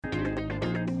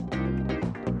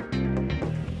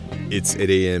It's 8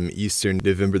 a.m. Eastern,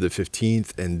 November the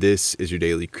 15th, and this is your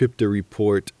daily crypto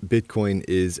report. Bitcoin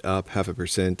is up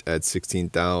 0.5% at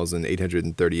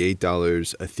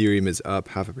 $16,838. Ethereum is up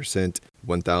 0.5%,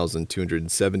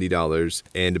 $1,270.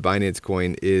 And Binance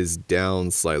Coin is down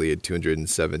slightly at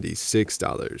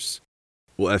 $276.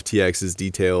 Well, FTX is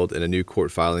detailed in a new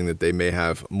court filing that they may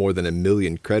have more than 1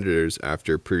 million creditors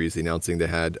after previously announcing they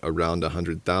had around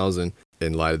 100,000.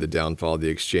 In light of the downfall of the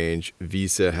exchange,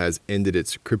 Visa has ended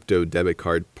its crypto debit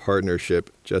card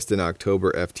partnership. Just in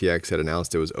October, FTX had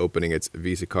announced it was opening its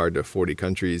Visa card to 40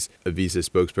 countries. A Visa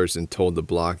spokesperson told the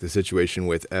block, "The situation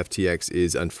with FTX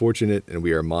is unfortunate and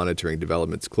we are monitoring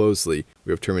developments closely.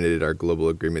 We have terminated our global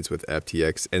agreements with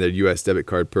FTX and their U.S. debit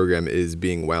card program is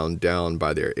being wound down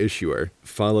by their issuer."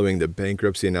 Following the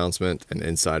bankruptcy announcement, an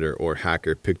insider or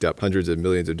hacker picked up hundreds of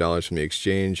millions of dollars from the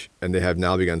exchange, and they have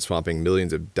now begun swapping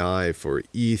millions of DAI for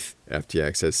ETH.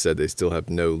 FTX has said they still have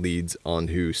no leads on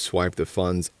who swiped the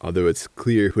funds, although it's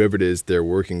clear whoever it is, they're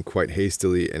working quite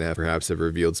hastily and perhaps have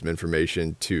revealed some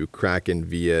information to Kraken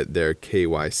via their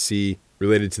KYC.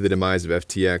 Related to the demise of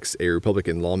FTX, a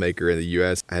Republican lawmaker in the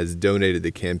U.S. has donated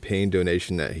the campaign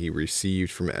donation that he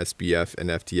received from SBF and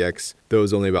FTX. Though it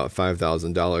was only about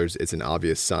 $5,000, it's an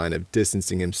obvious sign of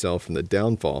distancing himself from the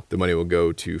downfall. The money will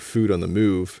go to Food on the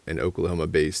Move, an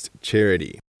Oklahoma-based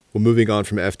charity. Well, moving on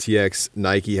from FTX,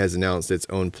 Nike has announced its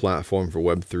own platform for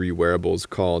Web3 wearables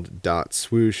called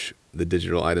Swoosh. The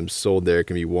digital items sold there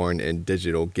can be worn in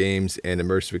digital games and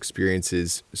immersive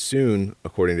experiences soon,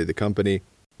 according to the company.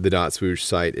 The Swoosh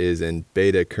site is in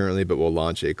beta currently, but will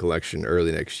launch a collection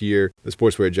early next year. The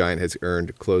sportswear giant has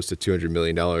earned close to $200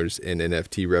 million in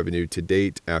NFT revenue to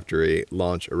date after a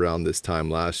launch around this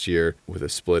time last year, with a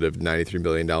split of $93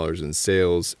 million in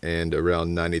sales and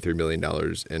around $93 million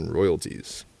in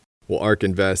royalties. Well, ARK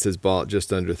Invest has bought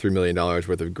just under $3 million worth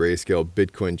of Grayscale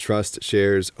Bitcoin Trust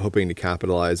shares, hoping to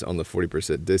capitalize on the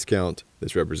 40% discount.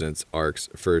 This represents ARK's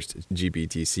first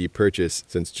GBTC purchase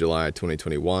since July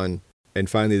 2021. And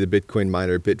finally, the Bitcoin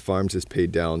miner Bitfarms has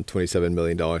paid down $27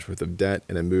 million worth of debt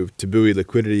in a move to buoy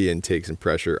liquidity and take some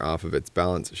pressure off of its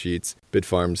balance sheets.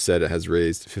 Bitfarms said it has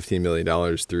raised $15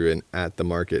 million through an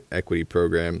at-the-market equity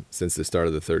program since the start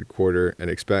of the third quarter and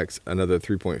expects another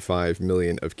 $3.5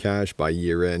 million of cash by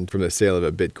year-end from the sale of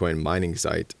a Bitcoin mining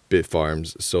site.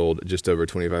 Bitfarms sold just over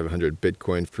 2,500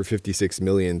 Bitcoin for $56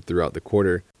 million throughout the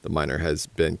quarter. The miner has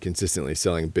been consistently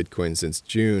selling Bitcoin since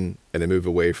June, and a move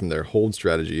away from their hold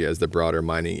strategy as the broader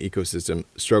mining ecosystem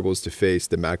struggles to face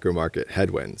the macro market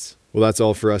headwinds. Well, that's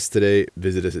all for us today.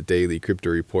 Visit us at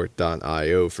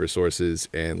dailycryptoreport.io for sources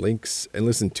and links, and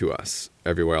listen to us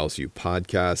everywhere else you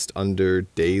podcast under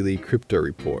Daily Crypto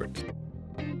Report.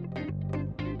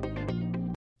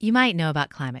 You might know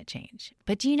about climate change,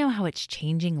 but do you know how it's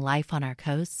changing life on our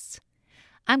coasts?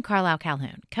 I'm Carlisle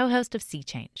Calhoun, co-host of Sea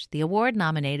Change, the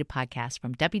award-nominated podcast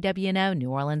from WWNO, New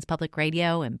Orleans Public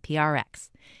Radio, and PRX.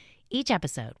 Each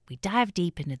episode, we dive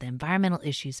deep into the environmental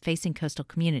issues facing coastal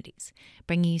communities,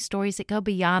 bringing you stories that go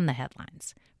beyond the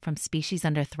headlines, from species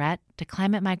under threat to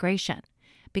climate migration.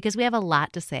 Because we have a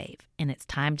lot to save, and it's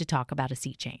time to talk about a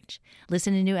sea change.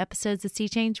 Listen to new episodes of Sea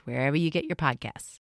Change wherever you get your podcasts.